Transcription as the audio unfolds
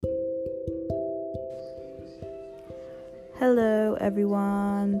Hello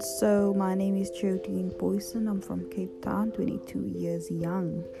everyone. So my name is Geraldine Boyson. I'm from Cape Town, 22 years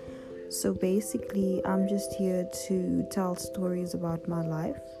young. So basically, I'm just here to tell stories about my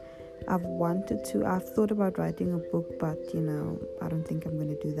life. I've thought about writing a book, but I don't think I'm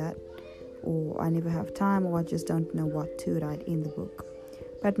going to do that. Or I never have time, or I just don't know what to write in the book.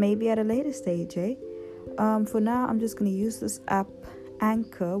 But maybe at a later stage, eh? For now, I'm just going to use this app,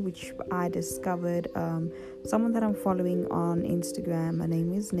 Anchor, which I discovered. Someone that I'm following on Instagram, her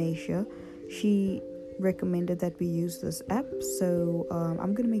name is Naisha. She recommended that we use this app, so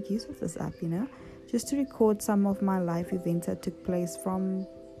I'm going to make use of this app, just to record some of my life events that took place from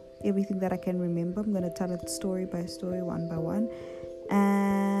everything that I can remember. I'm going to tell it story by story, one by one.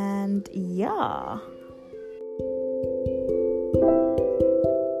 And yeah.